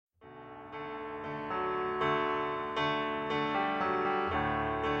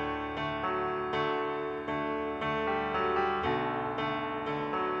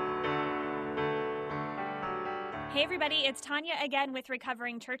Hey everybody, it's Tanya again with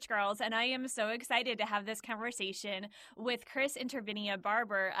Recovering Church Girls, and I am so excited to have this conversation with Chris Intervinia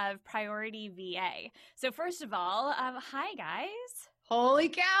Barber of Priority VA. So first of all, hi guys. Holy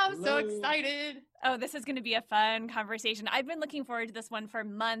cow, Hello. so excited. Oh, this is going to be a fun conversation. I've been looking forward to this one for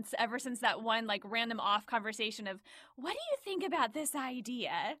months, ever since that one random off conversation of, what do you think about this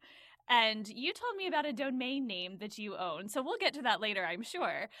idea? And you told me about a domain name that you own. So we'll get to that later, I'm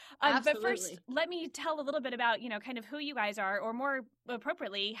sure. But first, let me tell a little bit about, kind of who you guys are, or more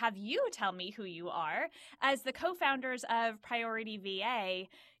appropriately, have you tell me who you are. As the co-founders of Priority VA,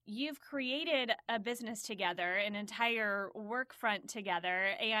 you've created a business together, an entire work front together,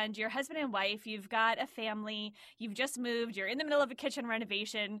 and you're husband and wife, you've got a family, you've just moved, you're in the middle of a kitchen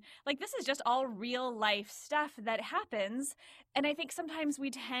renovation. This is just all real life stuff that happens. And I think sometimes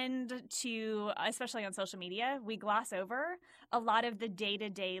we tend to, especially on social media, we gloss over a lot of the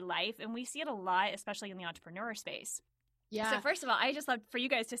day-to-day life, and we see it a lot, especially in the entrepreneur space. Yeah. So first of all, I just love for you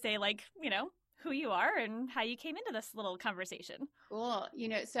guys to say, who you are and how you came into this little conversation. Cool.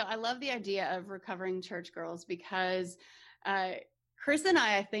 So I love the idea of Recovering Church Girls because Chris and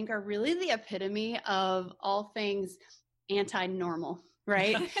I think, are really the epitome of all things anti-normal,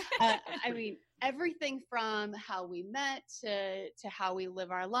 right? I mean, everything from how we met to how we live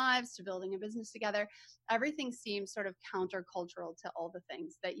our lives to building a business together, everything seems sort of countercultural to all the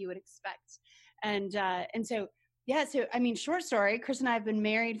things that you would expect. And so, yeah, so I mean, short story, Chris and I have been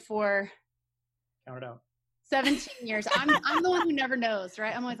married for... Count it out. 17 years. I'm the one who never knows,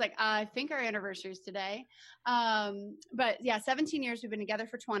 right? I'm always like, I think our anniversary is today. But yeah, 17 years. We've been together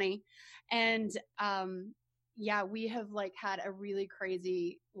for 20. And yeah, we have had a really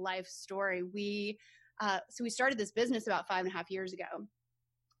crazy life story. So we started this business about 5.5 years ago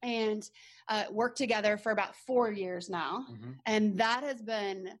and worked together for about 4 years now. Mm-hmm. And that has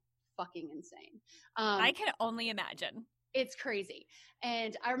been fucking insane. I can only imagine. It's crazy.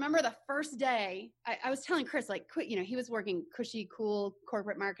 And I remember the first day I was telling Chris, he was working cushy, cool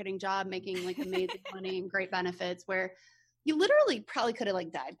corporate marketing job, making amazing money and great benefits where you literally probably could have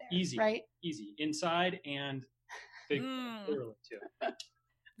died there. Easy, right? Easy inside and big, literally too.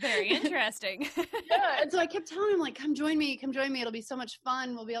 Very interesting. Yeah. And so I kept telling him come join me. It'll be so much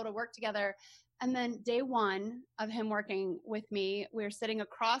fun. We'll be able to work together. And then day one of him working with me, we were sitting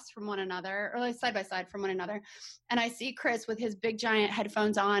across from one another, or side by side from one another. And I see Chris with his big giant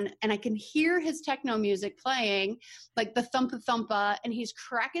headphones on, and I can hear his techno music playing, the thumpa thumpa, and he's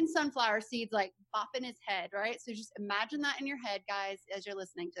cracking sunflower seeds, bopping his head, right? So just imagine that in your head, guys, as you're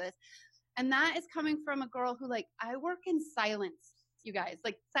listening to this. And that is coming from a girl who I work in silence. You guys,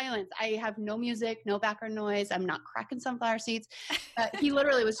 silence. I have no music, no background noise. I'm not cracking sunflower seeds. He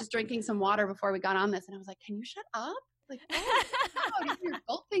literally was just drinking some water before we got on this. And I was like, can you shut up? Oh, your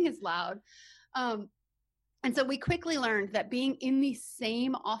gulping is loud. And so we quickly learned that being in the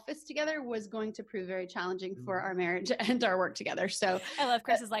same office together was going to prove very challenging for our marriage and our work together. So I love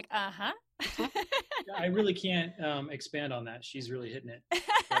Chris is uh-huh. I really can't expand on that. She's really hitting it.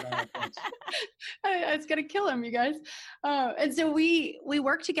 It's going to kill him, you guys. And so we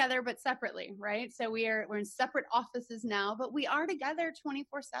work together, but separately, right? So we're in separate offices now, but we are together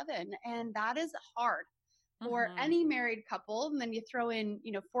 24/7. And that is hard for any married couple. And then you throw in,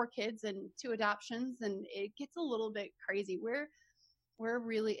 4 kids and 2 adoptions, and it gets a little bit crazy. We're a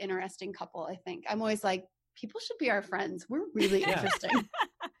really interesting couple, I think. I'm always like, people should be our friends. We're really interesting.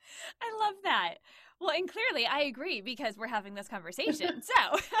 I love that. Well, and clearly I agree because we're having this conversation.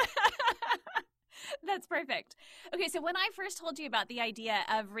 So that's perfect. Okay, so when I first told you about the idea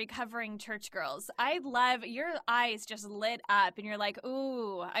of Recovering Church Girls, I love your eyes just lit up and you're like,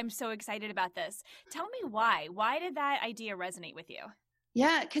 ooh, I'm so excited about this. Tell me why. Why did that idea resonate with you?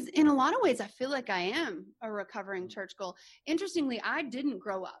 Yeah, because in a lot of ways, I feel like I am a recovering church girl. Interestingly, I didn't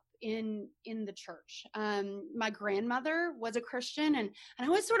grow up in the church. My grandmother was a Christian, and I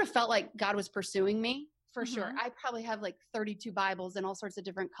always sort of felt like God was pursuing me for sure. I probably have 32 Bibles in all sorts of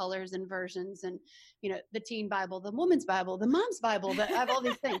different colors and versions, and the teen Bible, the woman's Bible, the mom's Bible. I have all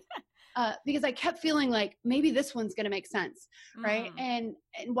these things because I kept feeling like maybe this one's going to make sense, right? And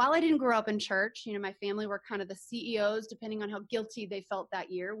while I didn't grow up in church, my family were kind of the CEOs, depending on how guilty they felt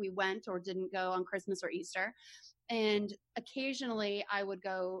that year. We went or didn't go on Christmas or Easter. And occasionally I would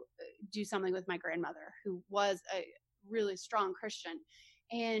go do something with my grandmother, who was a really strong Christian.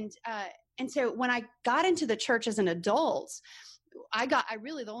 And so when I got into the church as an adult,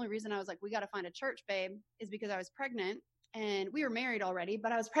 the only reason I was like, we got to find a church, babe, is because I was pregnant and we were married already,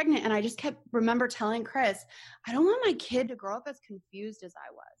 but I was pregnant, and I just remember telling Chris, I don't want my kid to grow up as confused as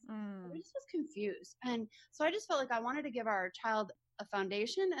I was. I just was confused. And so I just felt like I wanted to give our child a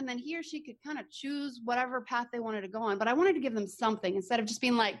foundation, and then he or she could kind of choose whatever path they wanted to go on. But I wanted to give them something instead of just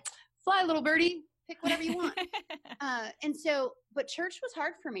being like, fly, little birdie, pick whatever you want. But church was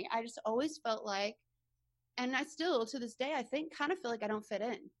hard for me. I just always felt like, and I still to this day, I think, kind of feel like I don't fit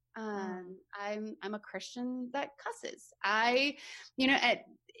in. I'm a Christian that cusses.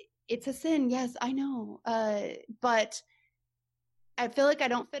 It's a sin. Yes, I know. But I feel like I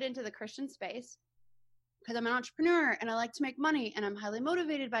don't fit into the Christian space because I'm an entrepreneur and I like to make money and I'm highly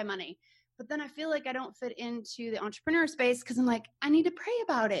motivated by money. But then I feel like I don't fit into the entrepreneur space because I'm like, I need to pray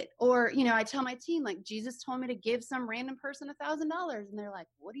about it. Or, I tell my team, like, Jesus told me to give some random person $1,000. And they're like,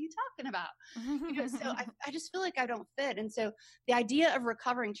 what are you talking about? So I just feel like I don't fit. And so the idea of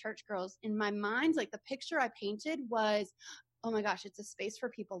Recovering Church Girls, in my mind, like the picture I painted was, oh my gosh, it's a space for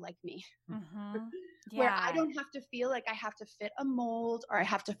people like me. Where I don't have to feel like I have to fit a mold, or I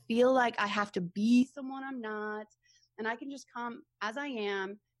have to feel like I have to be someone I'm not. And I can just come as I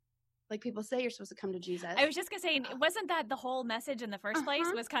am. Like people say, you're supposed to come to Jesus. I was just going to say, wasn't that the whole message in the first place,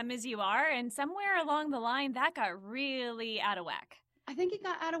 was come as you are? And somewhere along the line, that got really out of whack. I think it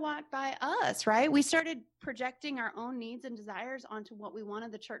got out of whack by us, right? We started projecting our own needs and desires onto what we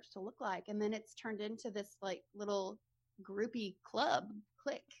wanted the church to look like. And then it's turned into this like little groupie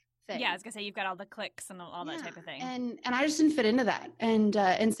clique thing. Yeah, I was going to say, you've got all the cliques and all that type of thing. And I just didn't fit into that. And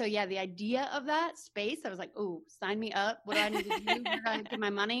so, the idea of that space, I was like, oh, sign me up. What do I need to do? Where do I get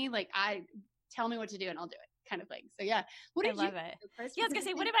my money? Like, tell me what to do and I'll do it, kind of thing. So, yeah. I love it. Chris? Yeah, I was going to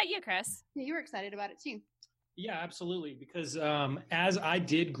say, what about you, Chris? Yeah, you were excited about it too. Yeah, absolutely. Because as I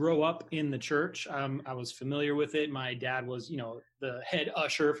did grow up in the church, I was familiar with it. My dad was, the head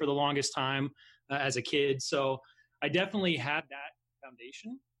usher for the longest time as a kid. So I definitely had that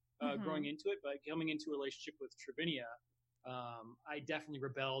foundation growing into it. But coming into a relationship with Travinia, I definitely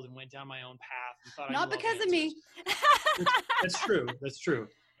rebelled and went down my own path. And thought Not because of me. That's true. That's true.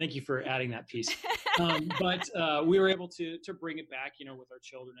 Thank you for adding that piece. But we were able to bring it back, with our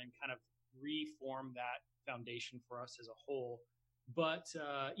children and kind of reform that foundation for us as a whole. But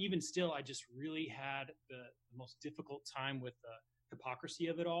even still, I just really had the most difficult time with the hypocrisy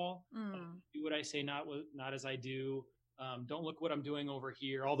of it all. Do what I say, not as I do. Don't look what I'm doing over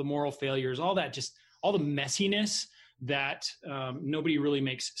here. All the moral failures, all that, just all the messiness that nobody really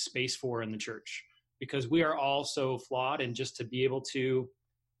makes space for in the church, because we are all so flawed. And just to be able to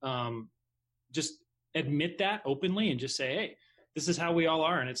just admit that openly and just say, hey, this is how we all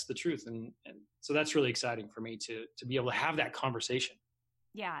are, and it's the truth. And so that's really exciting for me to be able to have that conversation.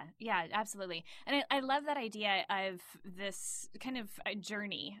 Yeah, absolutely. And I love that idea of this kind of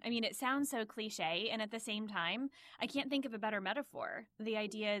journey. I mean, it sounds so cliche, and at the same time, I can't think of a better metaphor. The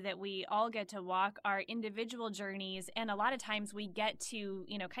idea that we all get to walk our individual journeys, and a lot of times we get to,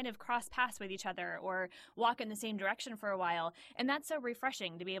 kind of cross paths with each other or walk in the same direction for a while. And that's so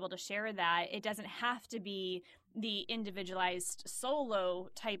refreshing to be able to share that. It doesn't have to be the individualized solo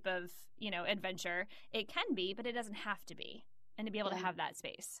type of, adventure. It can be, but it doesn't have to be. And to be able to have that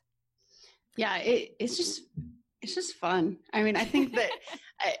space. Yeah, it's just fun. I mean, I think that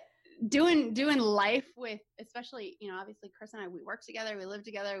doing life with, especially, obviously Chris and I, we work together, we live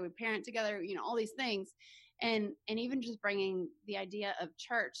together, we parent together, all these things. And even just bringing the idea of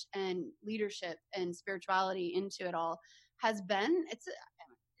church and leadership and spirituality into it all has been, it's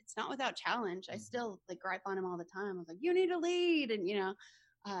not without challenge. I still gripe on him all the time. I was like, you need to lead. And,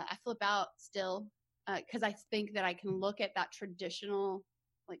 I flip out still. Because I think that I can look at that traditional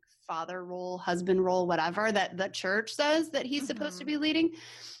father role, husband role, whatever that the church says that he's supposed to be leading,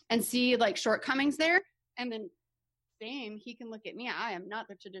 and see shortcomings there. And then same, he can look at me. I am not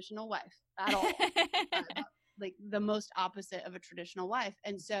the traditional wife at all. The most opposite of a traditional wife.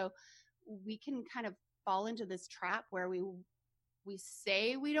 And so we can kind of fall into this trap where we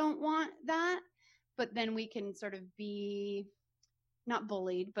say we don't want that, but then we can sort of be not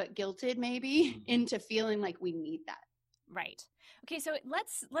bullied, but guilted maybe into feeling like we need that. Right. Okay. So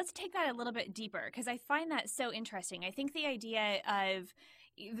let's take that a little bit deeper, because I find that so interesting. I think the idea of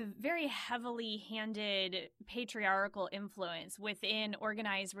the very heavily handed patriarchal influence within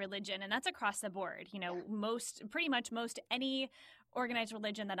organized religion, and that's across the board, pretty much most any organized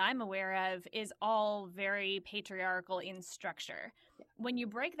religion that I'm aware of is all very patriarchal in structure. When you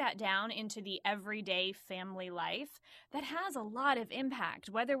break that down into the everyday family life, that has a lot of impact.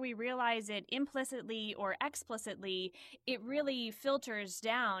 Whether we realize it implicitly or explicitly, it really filters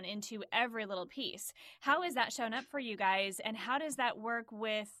down into every little piece. How has that shown up for you guys, and how does that work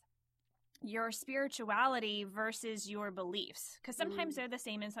with your spirituality versus your beliefs? Because sometimes they're the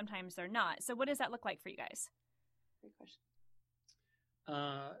same and sometimes they're not. So what does that look like for you guys? Great question.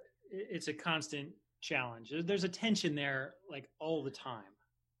 It's a constant challenge. There's a tension there, like all the time.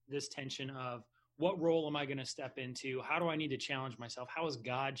 This tension of what role am I going to step into? How do I need to challenge myself? How is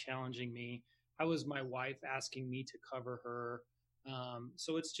God challenging me? How is my wife asking me to cover her?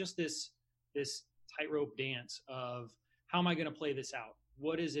 So it's just this tightrope dance of how am I going to play this out?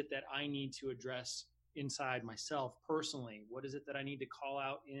 What is it that I need to address inside myself personally? What is it that I need to call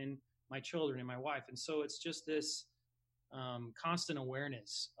out in my children and my wife? And so it's just this constant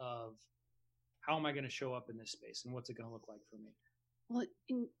awareness of how am I going to show up in this space and what's it going to look like for me? Well,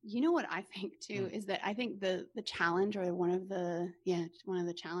 you know what I think too is that I think the challenge, or one of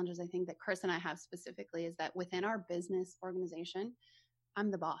the challenges I think that Chris and I have specifically, is that within our business organization,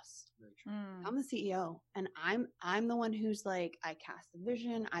 I'm the boss. I'm the CEO, and I'm the one who's like, I cast the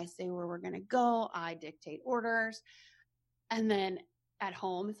vision, I say where we're going to go, I dictate orders. And then at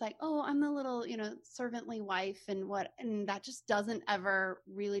home, it's like, oh, I'm the little, servantly wife, and that just doesn't ever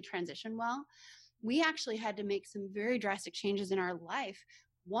really transition well. We actually had to make some very drastic changes in our life.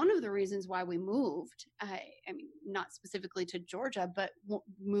 One of the reasons why we moved, I mean, not specifically to Georgia, but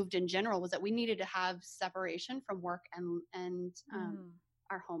moved in general, was that we needed to have separation from work and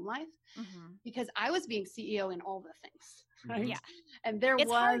our home life, because I was being CEO in all the things. Right? Yeah. And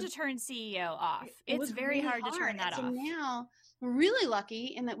it's hard to turn CEO off. It's very really hard to turn that off. So now we're really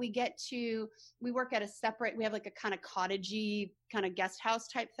lucky in that we work at a separate, we have like a kind of cottagey kind of guest house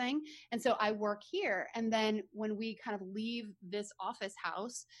type thing. And so I work here. And then when we kind of leave this office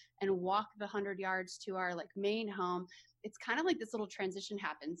house and walk the 100 yards to our like main home, it's kind of like this little transition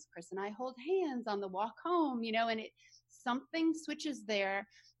happens. Chris and I hold hands on the walk home, and something switches there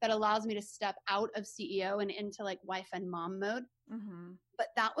that allows me to step out of CEO and into like wife and mom mode. But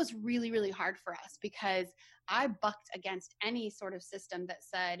that was really, really hard for us, because I bucked against any sort of system that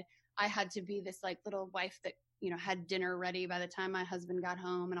said I had to be this like little wife that, had dinner ready by the time my husband got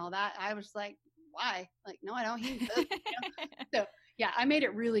home and all that. I was like, why? Like, no, I don't. He does, So yeah, I made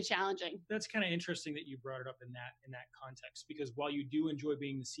it really challenging. That's kind of interesting that you brought it up in that context, because while you do enjoy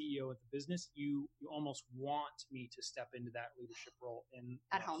being the CEO at the business, you almost want me to step into that leadership role in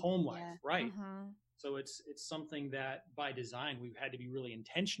at home life, yeah. Right? So it's something that by design we've had to be really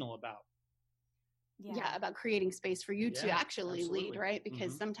intentional about. Yeah, about creating space for you to actually lead, right?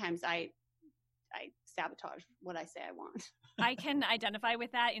 Because sometimes I sabotage what I say I want. I can identify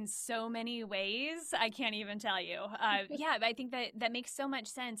with that in so many ways. I can't even tell you. Yeah, I think that makes so much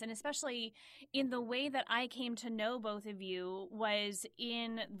sense. And especially in the way that I came to know both of you was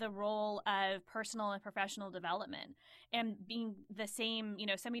in the role of personal and professional development. And being the same,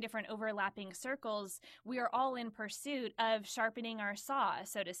 so many different overlapping circles, we are all in pursuit of sharpening our saw,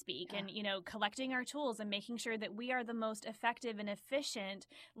 so to speak, and, collecting our tools and making sure that we are the most effective and efficient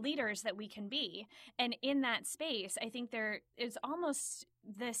leaders that we can be. And in that space, I think there is almost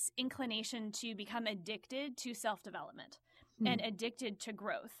this inclination to become addicted to self-development and addicted to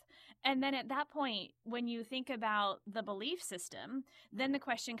growth. And then at that point, when you think about the belief system, then the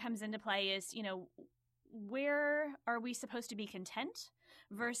question comes into play is, where are we supposed to be content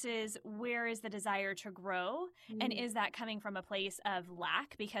versus where is the desire to grow? And is that coming from a place of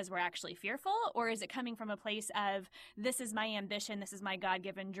lack because we're actually fearful? Or is it coming from a place of, this is my ambition, this is my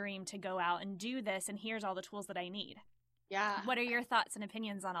God-given dream to go out and do this, and here's all the tools that I need? Yeah. What are your thoughts and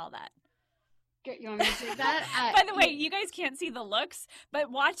opinions on all that? You want me to take that? By the way, you guys can't see the looks,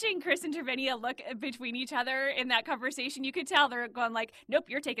 but watching Chris and Tervinia look between each other in that conversation, you could tell they're going like, nope,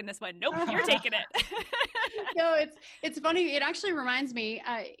 you're taking this one. Nope, you're taking it. No, it's funny. It actually reminds me,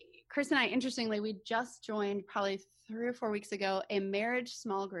 Chris and I, interestingly, we just joined probably 3 or 4 weeks ago, a marriage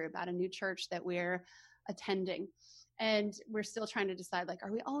small group at a new church that we're attending. And we're still trying to decide, like,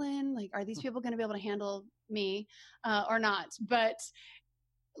 are we all in? Like, are these people going to be able to handle me or not? But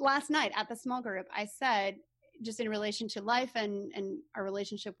last night at the small group, I said, just in relation to life and our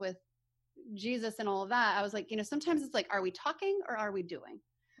relationship with Jesus and all of that, I was like, sometimes it's like, are we talking or are we doing?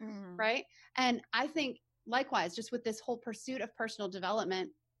 Right? And I think likewise, just with this whole pursuit of personal development,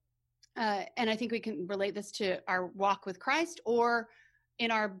 and I think we can relate this to our walk with Christ or in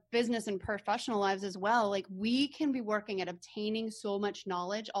our business and professional lives as well. Like, we can be working at obtaining so much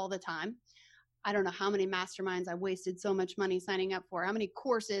knowledge all the time. I don't know how many masterminds I wasted so much money signing up for, how many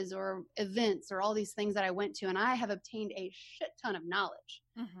courses or events or all these things that I went to, and I have obtained a shit ton of knowledge.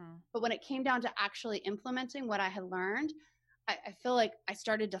 But when it came down to actually implementing what I had learned, I feel like I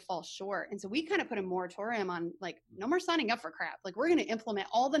started to fall short. And so we kind of put a moratorium on like, no more signing up for crap. Like we're going to implement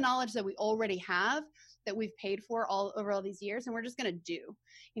all the knowledge that we already have that we've paid for all over all these years. And we're just going to do,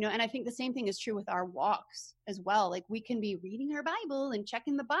 and I think the same thing is true with our walks as well. Like we can be reading our Bible and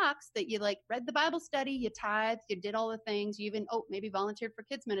checking the box that you like read the Bible study, you tithed, you did all the things, you even, maybe volunteered for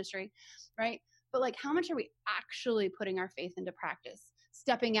kids ministry, right? But like, how much are we actually putting our faith into practice?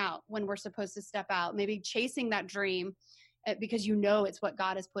 Stepping out when we're supposed to step out, maybe chasing that dream because it's what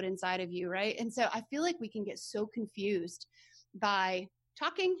God has put inside of you, right? And so I feel like we can get so confused by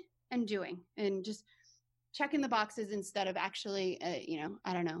talking and doing and just checking the boxes instead of actually,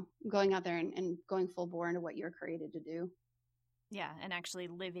 I don't know, going out there and going full bore into what you're created to do. Yeah, and actually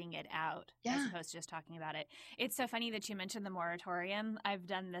living it out as opposed to just talking about it. It's so funny that you mentioned the moratorium. I've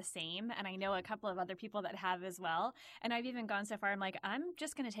done the same, and I know a couple of other people that have as well. And I've even gone so far, I'm like, I'm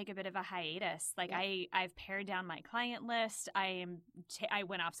just going to take a bit of a hiatus. Like I've pared down my client list. I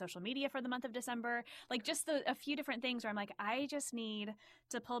went off social media for the month of December. Like just a few different things where I'm like, I just need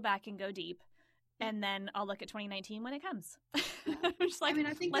to pull back and go deep. And then I'll look at 2019 when it comes. I'm just like,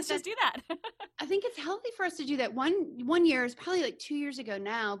 I think let's just do that. I think it's healthy for us to do that. One year is probably like 2 years ago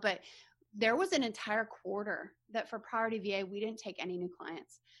now, but there was an entire quarter that for Priority VA, we didn't take any new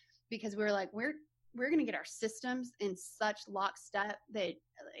clients because we were like, we're going to get our systems in such lockstep that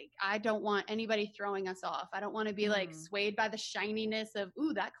like, I don't want anybody throwing us off. I don't want to be like swayed by the shininess of,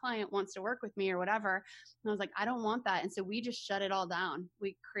 that client wants to work with me or whatever. And I was like, I don't want that. And so we just shut it all down.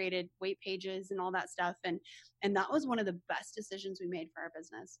 We created wait pages and all that stuff. And that was one of the best decisions we made for our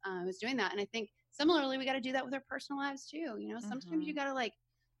business. Was doing that. And I think similarly, we got to do that with our personal lives too. Sometimes you got to like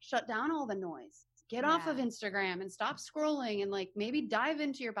shut down all the noise. Get off of Instagram and stop scrolling and like maybe dive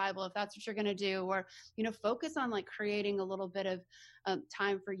into your Bible if that's what you're going to do, or, focus on like creating a little bit of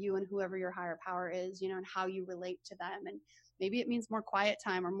time for you and whoever your higher power is, and how you relate to them. And maybe it means more quiet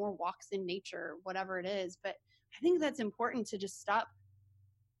time or more walks in nature, whatever it is. But I think that's important to just stop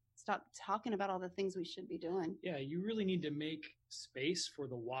talking about all the things we should be doing. Yeah, you really need to make space for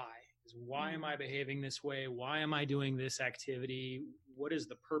the why. Why am I behaving this way? Why am I doing this activity? What is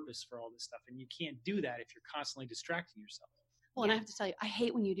the purpose for all this stuff? And you can't do that if you're constantly distracting yourself. Well, and I have to tell you, I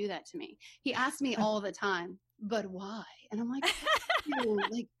hate when you do that to me. He asks me all the time, but why? And I'm like,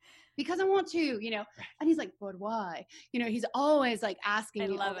 like, because I want to, and he's like, but why? He's always like asking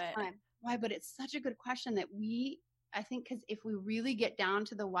me all the time. Why? But it's such a good question that I think, because if we really get down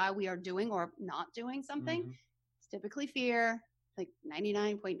to the why we are doing or not doing something, it's typically fear. Like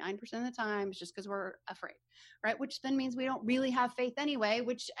 99.9% of the time, it's just because we're afraid, right? Which then means we don't really have faith anyway,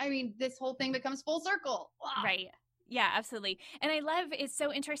 which, this whole thing becomes full circle. Wow. Right. Yeah, absolutely. And I love, it's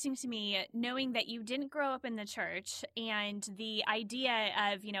so interesting to me knowing that you didn't grow up in the church and the idea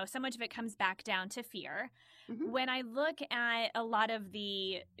of, so much of it comes back down to fear. When I look at a lot of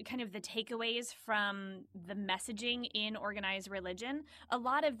the kind of the takeaways from the messaging in organized religion, a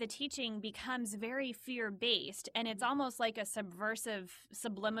lot of the teaching becomes very fear-based, and it's almost like a subversive,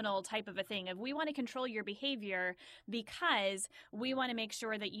 subliminal type of a thing of we want to control your behavior because we want to make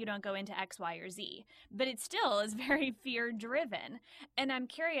sure that you don't go into X, Y, or Z. But it still is very fear-driven. And I'm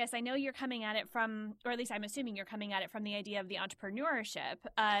curious, I know you're coming at it from, or at least I'm assuming you're coming at it from the idea of the entrepreneurship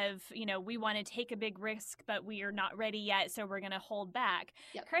of, we want to take a big risk, but we are not ready yet, so we're going to hold back.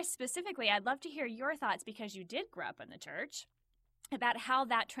 Yep. Chris, specifically, I'd love to hear your thoughts because you did grow up in the church about how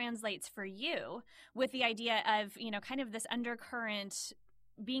that translates for you with the idea of, kind of this undercurrent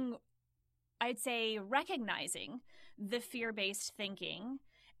being, I'd say, recognizing the fear-based thinking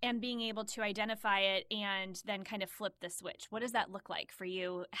and being able to identify it and then kind of flip the switch. What does that look like for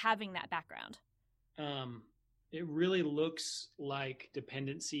you having that background? It really looks like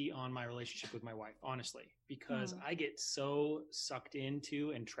dependency on my relationship with my wife, honestly, because I get so sucked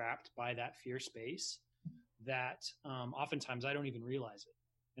into and trapped by that fear space that oftentimes I don't even realize it.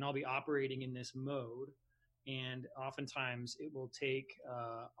 And I'll be operating in this mode. And oftentimes it will take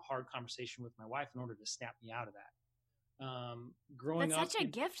a hard conversation with my wife in order to snap me out of that. Growing up, that's such a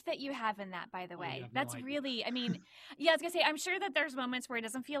gift that you have in that, by the way. That's really, I was gonna say, I'm sure that there's moments where it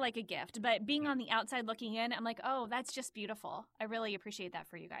doesn't feel like a gift, but being on the outside looking in, I'm like, oh, that's just beautiful. I really appreciate that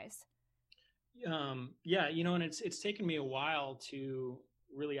for you guys. And it's taken me a while to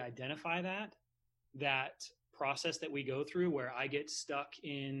really identify that process that we go through where I get stuck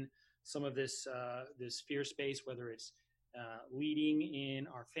in some of this fear space, whether it's leading in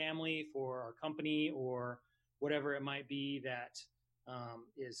our family for our company or whatever it might be that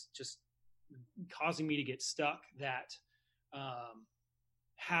is just causing me to get stuck, that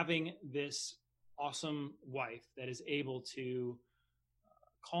having this awesome wife that is able to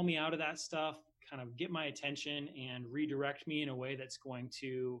call me out of that stuff, kind of get my attention and redirect me in a way that's going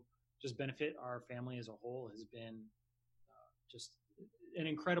to just benefit our family as a whole has been just an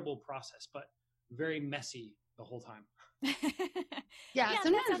incredible process, but very messy the whole time. Yeah, that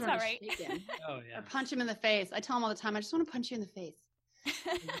sometimes sounds we're about just right. Oh yeah. or punch him in the face. I tell him all the time, I just want to punch you in the face,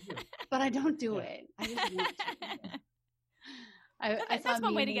 but I don't do it. I just want to. I saw That's a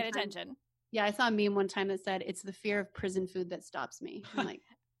one way meme to get time. attention. Yeah, I saw a meme one time that said, "It's the fear of prison food that stops me." I'm like,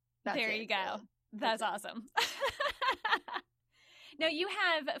 that's There it. you go. That's awesome. Now, you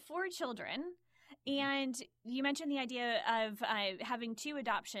have 4 children, and you mentioned the idea of having 2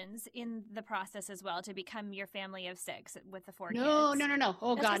 adoptions in the process as well to become your family of 6 with the 4 kids. No.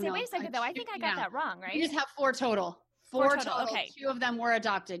 Oh I was God, gonna say, no. wait a second, though. I think I got that wrong, right? You just have 4 total. 4 total. Okay. 2 of them were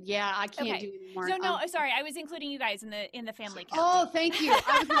adopted. Yeah, I can't do anymore. No, sorry. I was including you guys in the family count. Oh, thank you.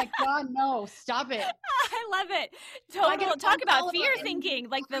 I was like, God, no, stop it. I love it. I get Total. a Talk phone call about fear about thinking.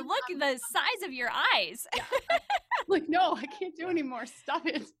 Like the size of your eyes. Like, no, I can't do anymore. Stop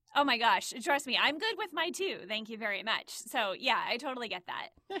it. Oh my gosh. Trust me. I'm good with my 2. Thank you very much. So yeah, I totally get that.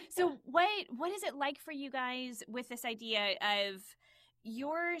 So what is it like for you guys with this idea of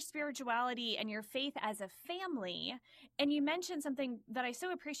your spirituality and your faith as a family? And you mentioned something that I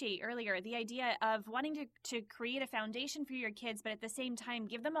so appreciate earlier, the idea of wanting to create a foundation for your kids, but at the same time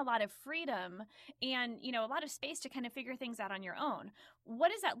give them a lot of freedom and, you know, a lot of space to kind of figure things out on your own.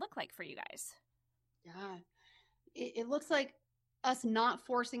 What does that look like for you guys? Yeah. It looks like us not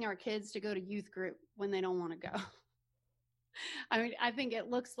forcing our kids to go to youth group when they don't want to go. I mean, I think it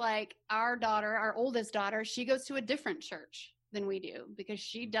looks like our daughter, our oldest daughter, she goes to a different church than we do because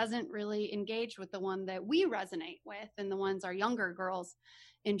she doesn't really engage with the one that we resonate with and the ones our younger girls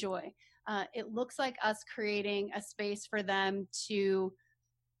enjoy. It looks like us creating a space for them to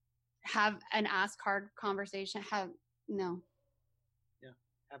have an ask hard conversation. Have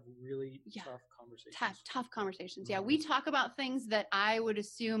really tough conversations. Tough conversations. Yeah, we talk about things that I would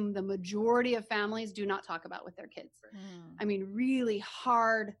assume the majority of families do not talk about with their kids. I mean, really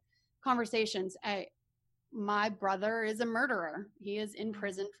hard conversations. My brother is a murderer. He is in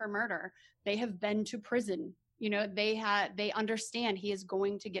prison for murder. They have been to prison. You know, they understand he is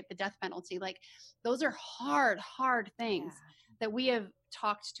going to get the death penalty. Like, those are hard things that we have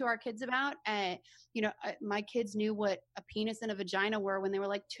talked to our kids about. You know, my kids knew what a penis and a vagina were when they were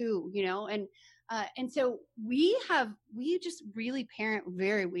like 2, you know, and so we just really parent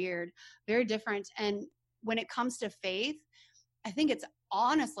very weird, very different. And when it comes to faith, I think it's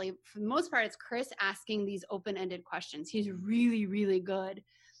honestly, for the most part, it's Chris asking these open-ended questions. He's really, really good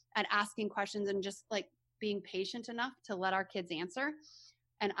at asking questions and just like being patient enough to let our kids answer.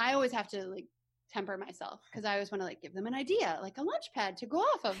 And I always have to like temper myself because I always want to like give them an idea, like a lunch pad to go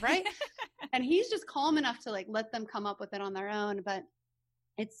off of, right? And he's just calm enough to like let them come up with it on their own. But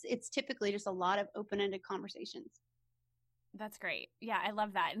it's typically just a lot of open-ended conversations. That's great. Yeah, I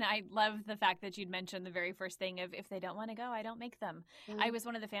love that. And I love the fact that you'd mentioned the very first thing of if they don't want to go, I don't make them. I was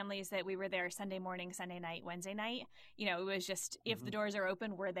one of the families that we were there Sunday morning, Sunday night, Wednesday night. You know, it was just if the doors are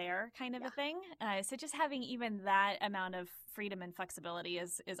open, we're there kind of a thing. So just having even that amount of freedom and flexibility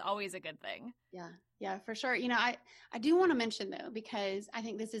is always a good thing. Yeah, for sure. You know, I do want to mention though, because I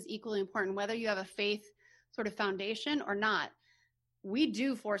think this is equally important, whether you have a faith sort of foundation or not, we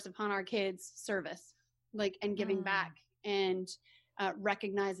do force upon our kids service, like, and giving back. And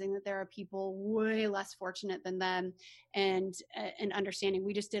recognizing that there are people way less fortunate than them, and understanding.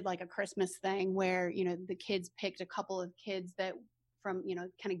 We just did like a Christmas thing where, you know, the kids picked a couple of kids that from, you know,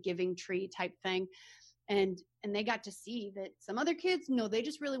 kind of giving tree type thing. And they got to see that some other kids, no, they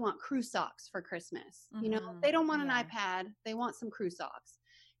just really want crew socks for Christmas. You know, they don't want an iPad. They want some crew socks.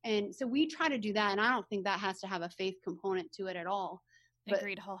 And so we try to do that. And I don't think that has to have a faith component to it at all. But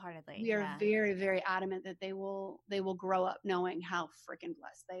agreed wholeheartedly. We are very, very adamant that they will grow up knowing how freaking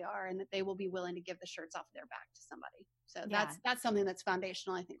blessed they are, and that they will be willing to give the shirts off their back to somebody. So that's something that's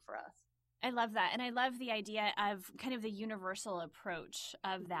foundational, I think, for us. I love that. And I love the idea of kind of the universal approach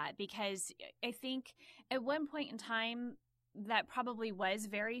of that, because I think at one point in time, that probably was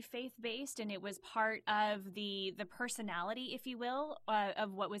very faith-based, and it was part of the personality, if you will,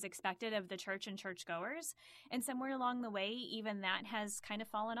 of what was expected of the church and churchgoers. And somewhere along the way, even that has kind of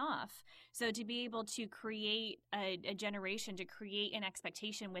fallen off. So to be able to create a generation, to create an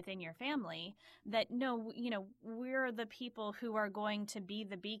expectation within your family that, no, you know, we're the people who are going to be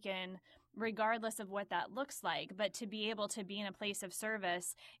the beacon regardless of what that looks like, but to be able to be in a place of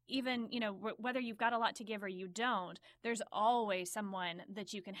service, even, you know, whether you've got a lot to give or you don't, there's always someone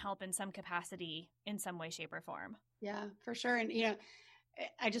that you can help in some capacity, in some way, shape, or form. Yeah, for sure. And, you know,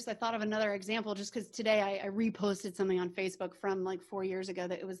 I thought of another example just because today I reposted something on Facebook from like 4 years ago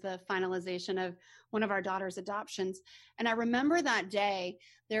that it was the finalization of one of our daughter's adoptions. And I remember that day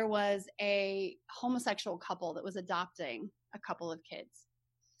there was a homosexual couple that was adopting a couple of kids.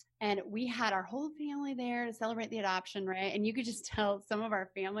 And we had our whole family there to celebrate the adoption, right? And you could just tell some of our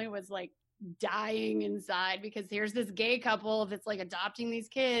family was like dying inside because here's this gay couple that's like adopting these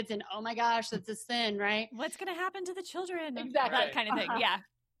kids and oh my gosh, that's a sin, right? What's going to happen to the children? Exactly. That kind of thing. Yeah.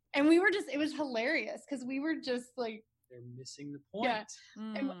 And we were just, it was hilarious because we were just like, they're missing the point.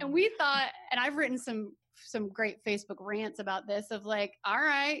 Yeah. And we thought, and I've written some great Facebook rants about this of like, all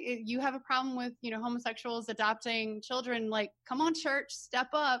right, you have a problem with, homosexuals adopting children, like, come on, church, step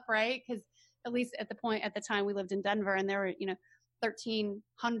up, right? Because at least at the time we lived in Denver and there were,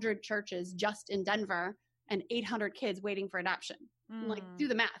 1,300 churches just in Denver and 800 kids waiting for adoption. Like, do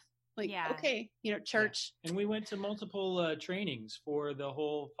the math. Like, okay, church. Yeah. And we went to multiple trainings for the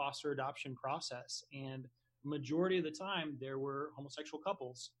whole foster adoption process. And majority of the time there were homosexual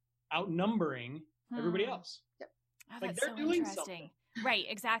couples outnumbering everybody else. Yep. Oh, like that's they're so doing interesting. something. Right.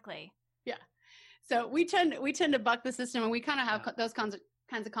 Exactly. Yeah. So we tend to buck the system, and we kind of have those kinds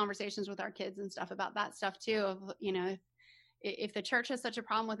of conversations with our kids and stuff about that stuff too. Of, if the church has such a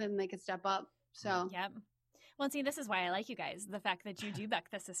problem with it, then they could step up. So, yep. Well, see, this is why I like you guys. The fact that you do buck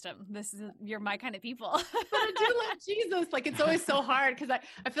the system. You're my kind of people. But I do love Jesus. Like, it's always so hard because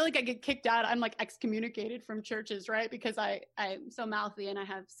I feel like I get kicked out. I'm like excommunicated from churches, right? Because I'm so mouthy and I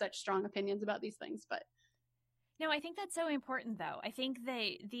have such strong opinions about these things. But no, I think that's so important, though. I think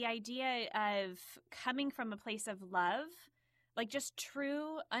the idea of coming from a place of love, like just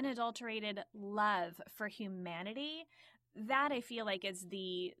true, unadulterated love for humanity, that I feel like is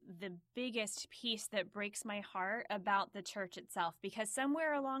the biggest piece that breaks my heart about the church itself, because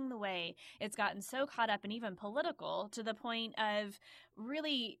somewhere along the way, it's gotten so caught up and even political to the point of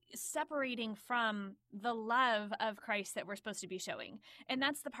really separating from the love of Christ that we're supposed to be showing. And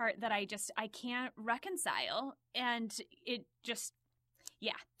that's the part that I can't reconcile. And it just,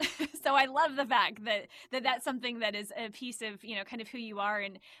 yeah. So I love the fact that that's something that is a piece of, kind of who you are,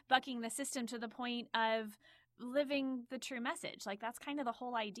 and bucking the system to the point of living the true message. Like, that's kind of the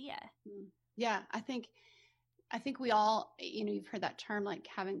whole idea. Yeah. I think we all, you've heard that term, like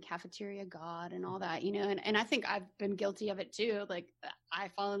having cafeteria God and all that, and I think I've been guilty of it too. Like, I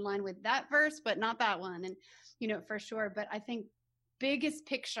fall in line with that verse, but not that one. And, for sure. But I think biggest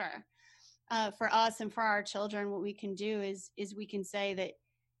picture for us and for our children, what we can do is we can say that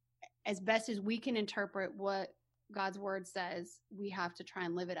as best as we can interpret what God's word says, we have to try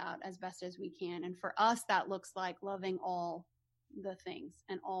and live it out as best as we can. And for us, that looks like loving all the things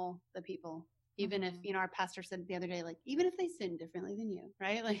and all the people, even if, our pastor said the other day, like, even if they sin differently than you,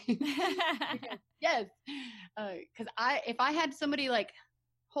 right? Like, yes. Cause if I had somebody like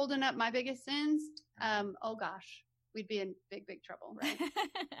holding up my biggest sins, oh gosh, we'd be in big, big trouble, right?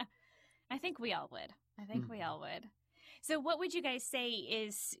 I think we all would. We all would. So what would you guys say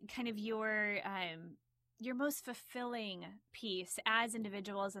is kind of your most fulfilling piece as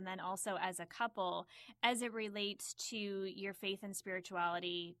individuals, and then also as a couple, as it relates to your faith and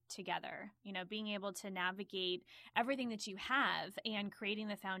spirituality together? Being able to navigate everything that you have and creating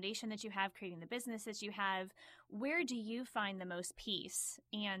the foundation that you have, creating the business that you have. Where do you find the most peace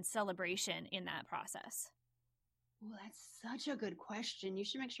and celebration in that process? Well, that's such a good question. You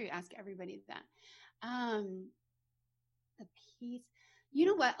should make sure you ask everybody that. The peace. You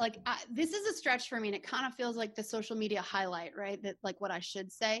know what? Like, this is a stretch for me, and it kind of feels like the social media highlight, right? That like what I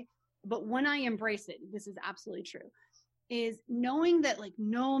should say. But when I embrace it, this is absolutely true, is knowing that like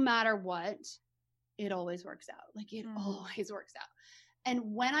no matter what, it always works out. Like, it always works out. And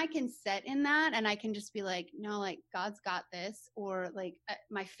when I can sit in that and I can just be like, no, like, God's got this, or like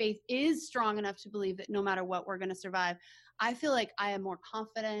my faith is strong enough to believe that no matter what, we're going to survive. I feel like I am more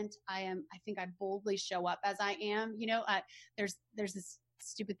confident. I think I boldly show up as I am. There's this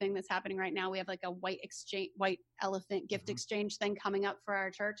stupid thing that's happening right now. We have like a white elephant gift exchange thing coming up for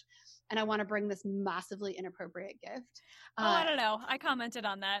our church. And I want to bring this massively inappropriate gift. I don't know. I commented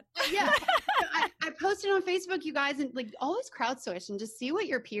on that. Yeah. I posted on Facebook, you guys, and like always crowdsource and just see what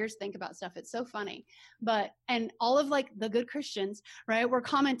your peers think about stuff. It's so funny. And all of like the good Christians, right, were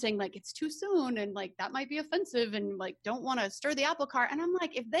commenting like, it's too soon and like that might be offensive and like don't want to stir the apple cart. And I'm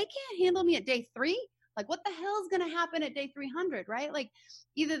like, if they can't handle me at day 3, like what the hell is going to happen at day 300, right? Like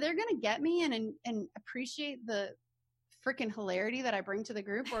either they're going to get me and appreciate the freaking hilarity that I bring to the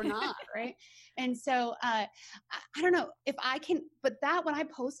group or not, right? And so I don't know if I can, but that when I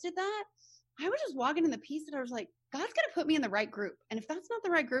posted that, I was just walking in the peace and I was like, God's going to put me in the right group. And if that's not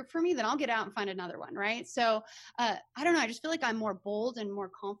the right group for me, then I'll get out and find another one. Right. So I don't know. I just feel like I'm more bold and more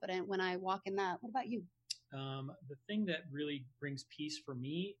confident when I walk in that. What about you? The thing that really brings peace for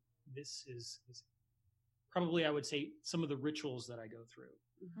me, this is probably, I would say, some of the rituals that I go through.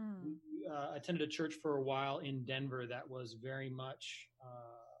 I attended a church for a while in Denver that was very much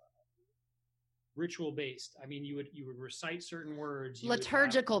ritual based. I mean, you would recite certain words.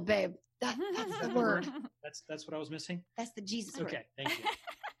 Liturgical, babe. That's the word. That's what I was missing. That's the Jesus word. Okay, thank you.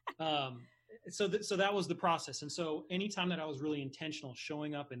 So that was the process. And so anytime that I was really intentional,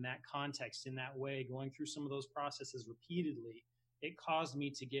 showing up in that context, in that way, going through some of those processes repeatedly, it caused me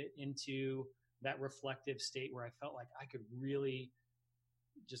to get into that reflective state where I felt like I could really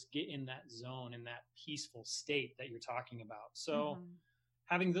just get in that zone, in that peaceful state that you're talking about. So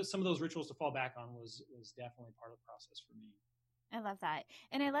having some of those rituals to fall back on was definitely part of the process for me. I love that.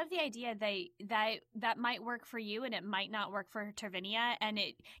 And I love the idea that might work for you and it might not work for Tervinia. And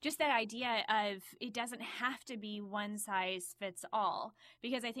just that idea of it doesn't have to be one size fits all,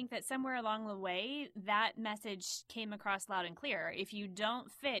 because I think that somewhere along the way, that message came across loud and clear. If you don't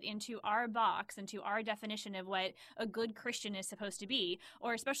fit into our box, into our definition of what a good Christian is supposed to be,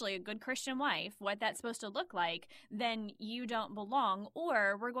 or especially a good Christian wife, what that's supposed to look like, then you don't belong,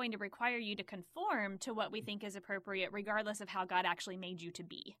 or we're going to require you to conform to what we think is appropriate, regardless of how God actually made you to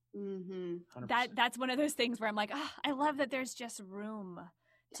be. That's one of those things where I'm like, oh, I love that there's just room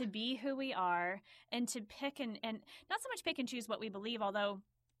to be who we are and to pick and not so much pick and choose what we believe, although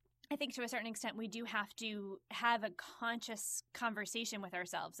I think to a certain extent we do have to have a conscious conversation with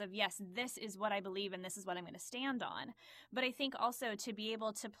ourselves of, yes, this is what I believe and this is what I'm going to stand on. But I think also to be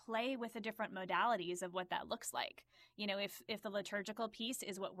able to play with the different modalities of what that looks like. You know, if the liturgical piece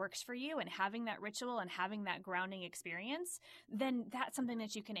is what works for you and having that ritual and having that grounding experience, then that's something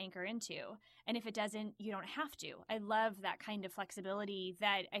that you can anchor into. And if it doesn't, you don't have to. I love that kind of flexibility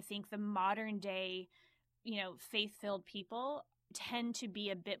that I think the modern day, faith-filled people tend to be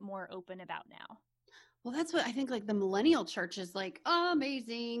a bit more open about now. Well, that's what I think, like the millennial church is like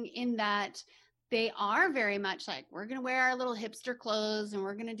amazing in that they are very much like, we're going to wear our little hipster clothes and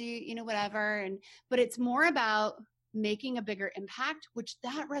we're going to do, whatever. But it's more about making a bigger impact, which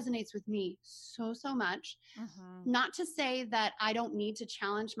that resonates with me so much. Not to say that I don't need to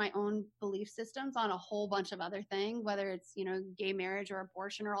challenge my own belief systems on a whole bunch of other things, whether it's, gay marriage or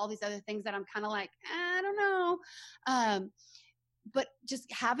abortion or all these other things that I'm kind of like, I don't know. But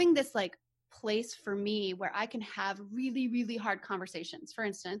just having this like place for me where I can have really, really hard conversations. For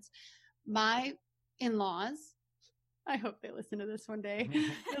instance, my in-laws, I hope they listen to this one day.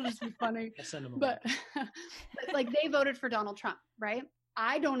 It'll just be funny. I'll send them but like they voted for Donald Trump, right?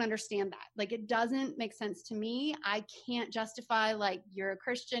 I don't understand that. Like it doesn't make sense to me. I can't justify like you're a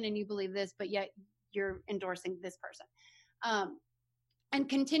Christian and you believe this, but yet you're endorsing this person. And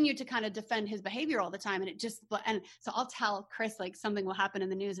continue to kind of defend his behavior all the time. And so I'll tell Chris, like something will happen in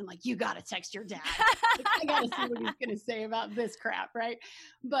the news. I'm like, you got to text your dad. Like, I got to see what he's going to say about this crap. Right.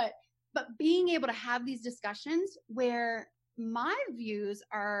 But being able to have these discussions where my views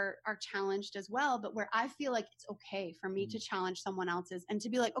are challenged as well, but where I feel like it's okay for me to challenge someone else's and to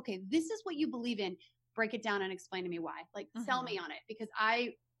be like, okay, this is what you believe in. Break it down and explain to me why. Like sell me on it, because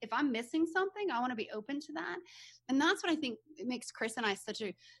if I'm missing something, I want to be open to that. And that's what I think makes Chris and I such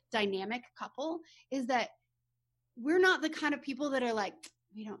a dynamic couple, is that we're not the kind of people that are like,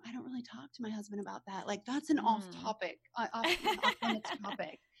 I don't really talk to my husband about that. Like that's an off topic, off-limits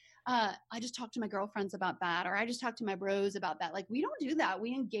topic. I just talk to my girlfriends about that, or I just talk to my bros about that. Like we don't do that.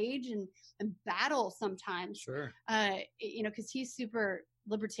 We engage and battle sometimes. Sure. Cause he's super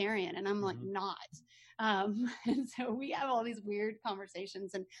libertarian and I'm like not. And so we have all these weird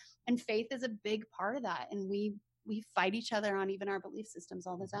conversations and faith is a big part of that. And we fight each other on even our belief systems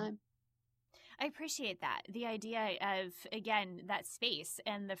all the time. I appreciate that. The idea of, again, that space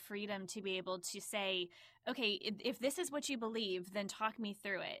and the freedom to be able to say, okay, if this is what you believe, then talk me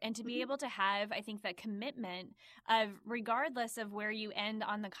through it. And to be able to have, I think, that commitment of regardless of where you end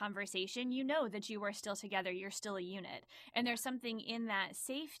on the conversation, you know that you are still together, you're still a unit. And there's something in that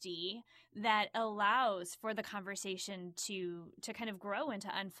safety that allows for the conversation to kind of grow and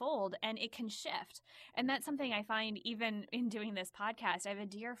to unfold, and it can shift. And that's something I find even in doing this podcast. I have a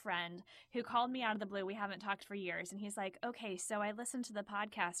dear friend who called me out of the blue. We haven't talked for years. And he's like, okay, so I listened to the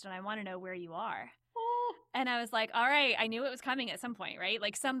podcast and I want to know where you are. And I was like, all right, I knew it was coming at some point, right?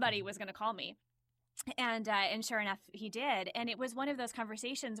 Like somebody was going to call me. And sure enough, he did. And it was one of those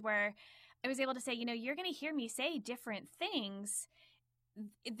conversations where I was able to say, you're going to hear me say different things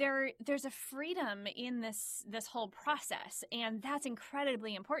there's a freedom in this whole process, and that's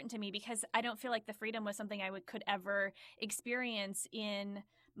incredibly important to me because I don't feel like the freedom was something I could ever experience in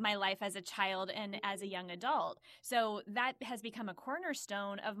my life as a child and as a young adult. So that has become a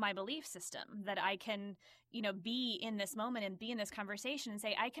cornerstone of my belief system, that I can, be in this moment and be in this conversation and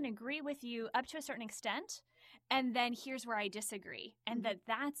say, I can agree with you up to a certain extent, and then here's where I disagree, and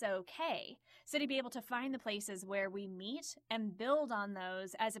that's okay. So to be able to find the places where we meet and build on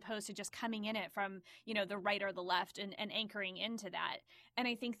those, as opposed to just coming in it from, the right or the left and anchoring into that. And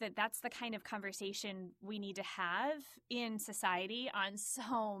I think that that's the kind of conversation we need to have in society on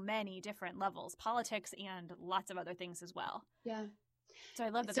so many different levels, politics and lots of other things as well. Yeah. So I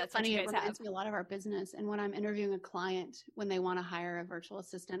love that. It's so that's funny. what you It guys have. reminds me a lot of our business. And when I'm interviewing a client, when they want to hire a virtual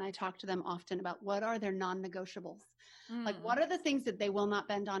assistant, I talk to them often about what are their non-negotiables? Like, what are the things that they will not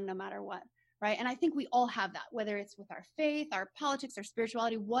bend on no matter what? Right. And I think we all have that, whether it's with our faith, our politics, our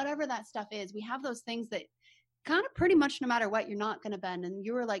spirituality, whatever that stuff is, we have those things that kind of pretty much no matter what, you're not going to bend, and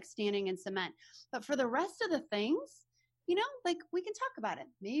you are like standing in cement. But for the rest of the things, like, we can talk about it.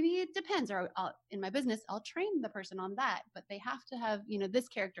 Maybe it depends. Or in my business, I'll train the person on that, but they have to have, this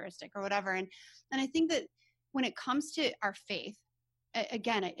characteristic or whatever. And I think that when it comes to our faith,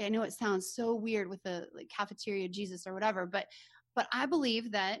 again, I know it sounds so weird with the cafeteria Jesus or whatever, but I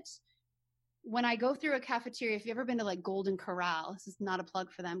believe that when I go through a cafeteria, if you've ever been to Golden Corral, this is not a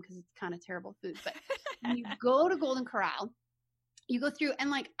plug for them because it's kind of terrible food, but when you go to Golden Corral, you go through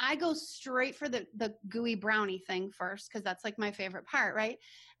and I go straight for the gooey brownie thing first, because that's my favorite part, right?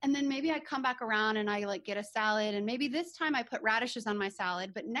 And then maybe I come back around and I get a salad, and maybe this time I put radishes on my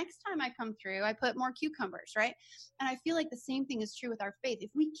salad, but next time I come through, I put more cucumbers, right? And I feel like the same thing is true with our faith. If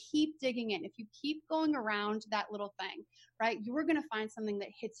we keep digging in, if you keep going around that little thing, right, you're going to find something that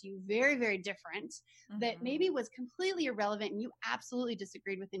hits you very, very different, that maybe was completely irrelevant and you absolutely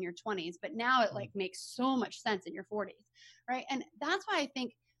disagreed with in your 20s, but now it makes so much sense in your 40s, right? And that's why I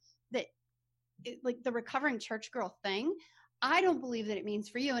think that the recovering church girl thing, I don't believe that it means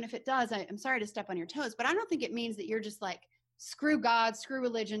for you. And if it does, I'm sorry to step on your toes, but I don't think it means that you're just screw God, screw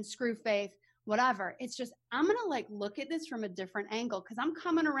religion, screw faith, whatever. It's just, I'm going to look at this from a different angle, because I'm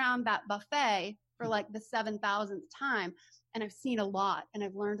coming around that buffet for the 7,000th time. And I've seen a lot, and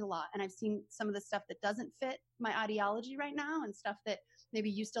I've learned a lot, and I've seen some of the stuff that doesn't fit my ideology right now, and stuff that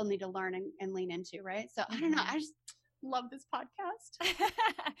maybe you still need to learn and lean into. Right. So I don't know. I just love this podcast.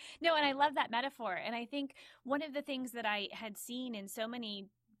 No, and I love that metaphor. And I think one of the things that I had seen in so many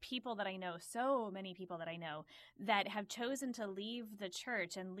people that I know that have chosen to leave the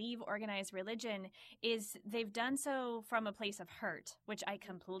church and leave organized religion is they've done so from a place of hurt, which I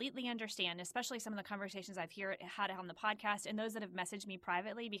completely understand, especially some of the conversations I've had on the podcast and those that have messaged me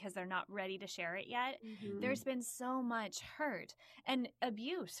privately because they're not ready to share it yet. There's been so much hurt and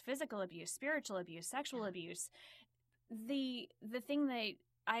abuse, physical abuse, spiritual abuse, sexual abuse. The thing that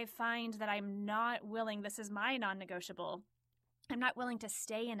I find that I'm not willing, this is my non-negotiable, I'm not willing to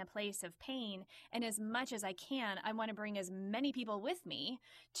stay in a place of pain. And as much as I can, I want to bring as many people with me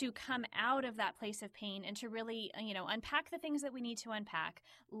to come out of that place of pain and to really, unpack the things that we need to unpack,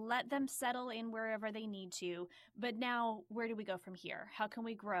 let them settle in wherever they need to. But now, where do we go from here? How can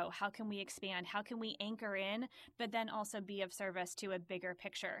we grow? How can we expand? How can we anchor in, but then also be of service to a bigger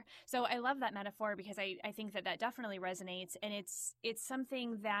picture? So I love that metaphor because I think that definitely resonates. And it's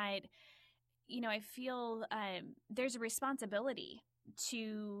something that, I feel there's a responsibility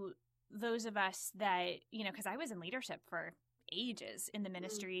to those of us that, because I was in leadership for ages in the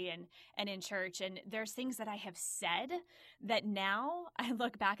ministry and in church, and there's things that I have said that now I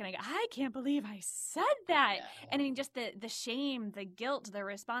look back and I go, I can't believe I said that. Yeah. And I mean, just the shame, the guilt, the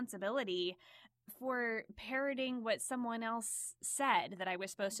responsibility for parroting what someone else said that I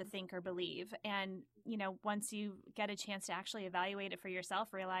was supposed to think or believe. And, once you get a chance to actually evaluate it for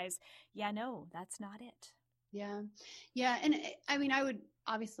yourself, realize, yeah, no, that's not it. Yeah. Yeah. And I mean, I would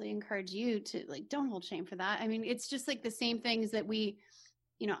obviously encourage you to don't hold shame for that. I mean, it's just the same things that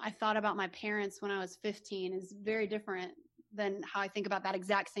I thought about my parents when I was 15 is very different than how I think about that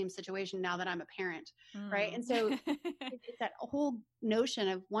exact same situation now that I'm a parent. Right. And so it's that whole notion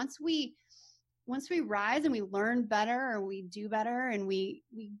of once we rise and we learn better or we do better and we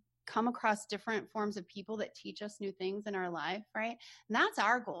come across different forms of people that teach us new things in our life, right? And that's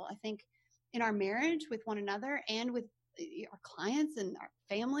our goal, I think, in our marriage with one another and with our clients and our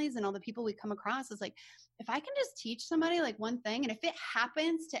families and all the people we come across is if I can just teach somebody one thing, and if it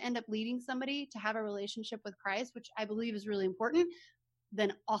happens to end up leading somebody to have a relationship with Christ, which I believe is really important,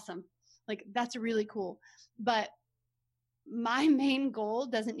 then awesome. That's really cool. But my main goal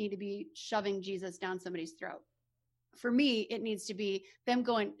doesn't need to be shoving Jesus down somebody's throat. for me, it needs to be them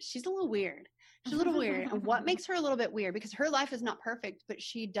going, she's a little weird. She's a little weird. And what makes her a little bit weird? Because her life is not perfect, but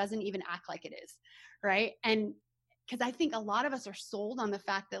she doesn't even act like it is. Right. And because I think a lot of us are sold on the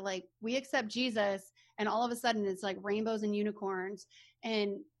fact that like we accept Jesus and all of a sudden it's like rainbows and unicorns.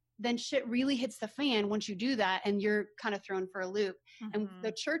 And then shit really hits the fan once you do that and you're kind of thrown for a loop. And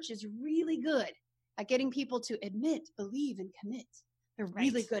the church is really good at getting people to admit, believe, and commit. They're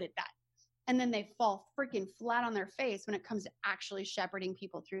really good at that. And then they fall freaking flat on their face when it comes to actually shepherding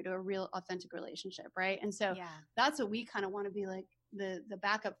people through to a real authentic relationship. Right. And so that's what we kind of want to be like the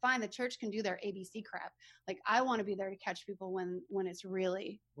backup. Fine. The church can do their ABC crap. Like I want to be there to catch people when it's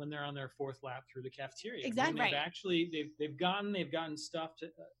really. When they're on their fourth lap through the cafeteria. Exactly. They've actually, they've gotten stuff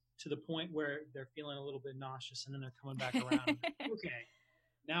to the point where they're feeling a little bit nauseous and then they're coming back around. Okay.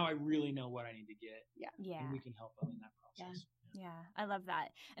 Now I really know what I need to get. Yeah. And we can help them in that process. Yeah, I love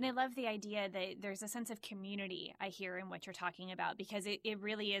that. And I love the idea that there's a sense of community I hear in what you're talking about, because it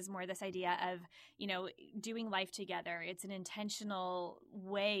really is more this idea of, you know, doing life together. It's an intentional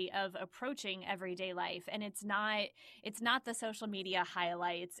way of approaching everyday life. And it's not the social media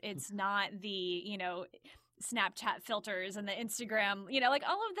highlights. It's not the, you know, Snapchat filters and the Instagram, you know, like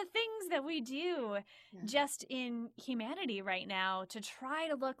all of the things that we do just in humanity right now to try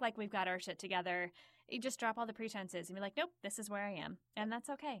to look like we've got our shit together. You just drop all the pretenses and be like, nope, this is where I am. And that's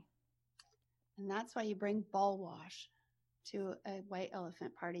okay. And that's why you bring ball wash to a white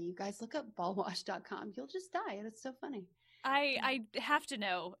elephant party. You guys look up ballwash.com. You'll just die. It's so funny. I have to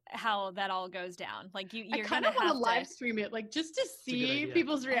know how that all goes down. Like you're kind of want to live stream it, like just to see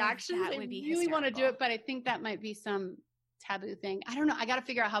people's reactions. That would be really want to do it, but I think that might be some taboo thing. I don't know. I got to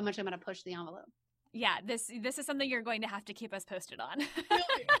figure out how much I'm going to push the envelope. Yeah, this is something you're going to have to keep us posted on.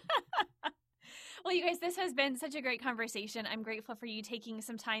 Well, you guys, this has been such a great conversation. I'm grateful for you taking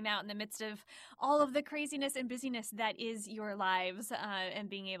some time out in the midst of all of the craziness and busyness that is your lives and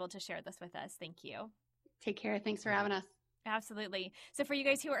being able to share this with us. Thank you. Take care. Thanks for having us. Absolutely. So for you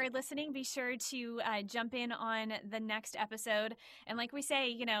guys who are listening, be sure to jump in on the next episode. And like we say,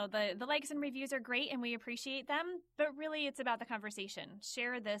 you know, the likes and reviews are great and we appreciate them, but really it's about the conversation.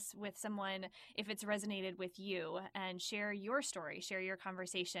 Share this with someone if it's resonated with you, and share your story, share your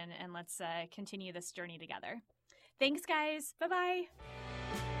conversation, and let's continue this journey together. Thanks, guys.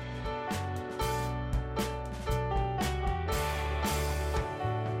 Bye-bye.